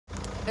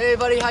Hey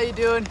buddy, how you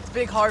doing? It's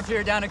Big Harv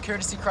here down at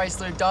Courtesy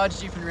Chrysler,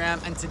 Dodge, Jeep and Ram,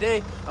 and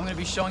today I'm going to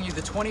be showing you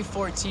the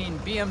 2014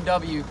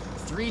 BMW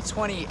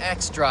 320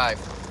 xDrive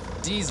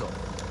diesel.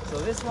 So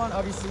this one,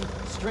 obviously,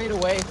 straight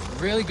away,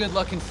 really good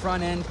looking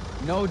front end,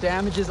 no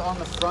damages on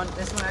the front.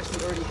 This one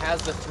actually already has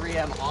the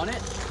 3M on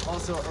it,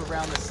 also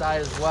around the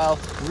side as well.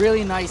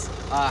 Really nice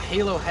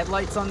halo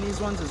headlights on these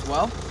ones as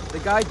well. The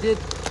guy did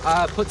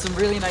put some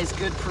really nice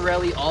good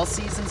Pirelli all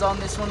seasons on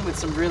this one with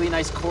some really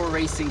nice Core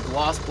Racing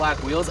gloss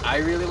black wheels. I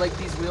really like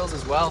these wheels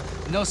as well.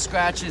 No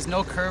scratches,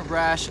 no curb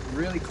rash,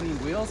 really clean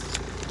wheels.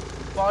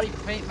 Body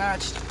paint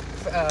matched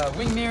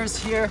wing mirrors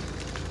here.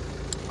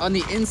 On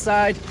the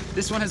inside,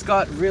 this one has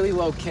got really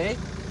low K.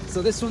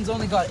 So this one's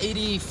only got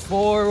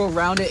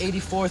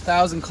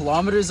 84,000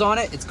 kilometers on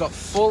it. It's got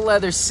full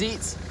leather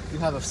seats. You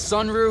have a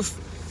sunroof.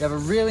 You have a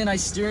really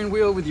nice steering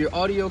wheel with your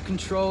audio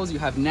controls. You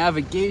have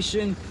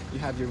navigation. You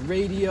have your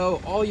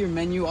radio, all your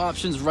menu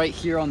options right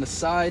here on the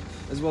side,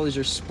 as well as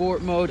your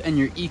sport mode and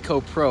your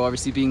Eco Pro.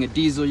 Obviously, being a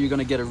diesel, you're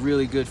gonna get a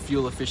really good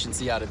fuel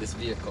efficiency out of this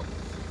vehicle.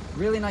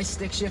 Really nice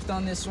stick shift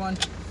on this one.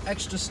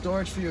 Extra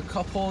storage for your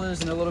cup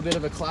holders and a little bit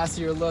of a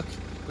classier look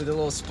with a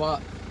little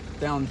spot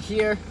down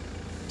here.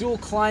 Dual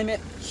climate,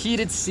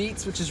 heated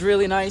seats, which is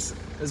really nice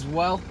as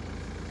well.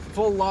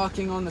 Full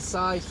locking on the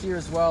side here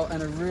as well,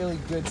 and a really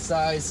good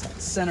size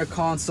center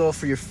console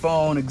for your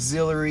phone,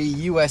 auxiliary,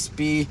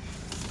 USB,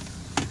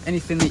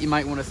 anything that you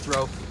might want to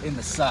throw in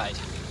the side.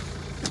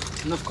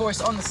 And of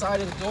course, on the side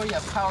of the door, you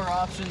have power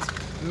options,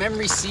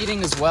 memory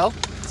seating as well.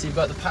 So you've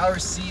got the power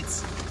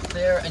seats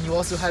there, and you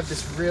also have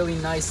this really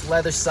nice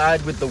leather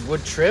side with the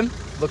wood trim.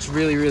 Looks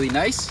really, really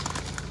nice.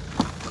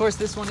 Of course,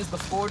 this one is the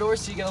 4-door,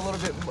 so you get a little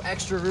bit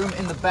extra room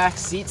in the back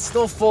seats.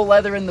 Still full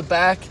leather in the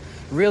back,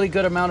 really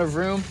good amount of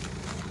room.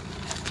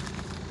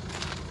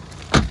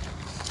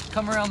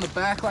 Come around the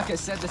back, like I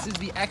said, this is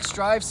the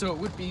xDrive, so it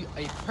would be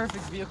a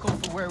perfect vehicle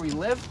for where we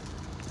live.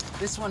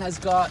 This one has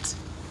got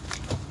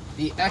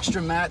the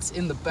extra mats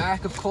in the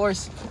back, of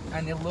course,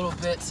 and a little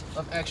bit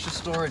of extra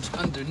storage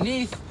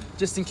underneath,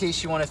 just in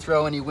case you want to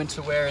throw any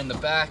winter wear in the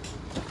back.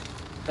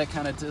 That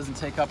kind of doesn't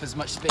take up as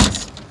much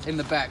space in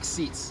the back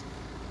seats.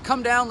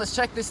 Come down, let's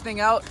check this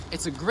thing out.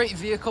 It's a great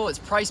vehicle, it's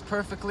priced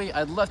perfectly.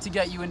 I'd love to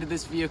get you into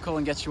this vehicle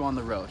and get you on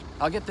the road.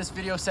 I'll get this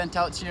video sent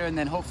out to you, and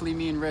then hopefully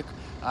me and Rick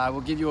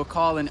will give you a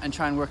call and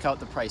try and work out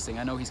the pricing.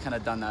 I know he's kind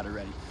of done that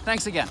already.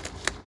 Thanks again.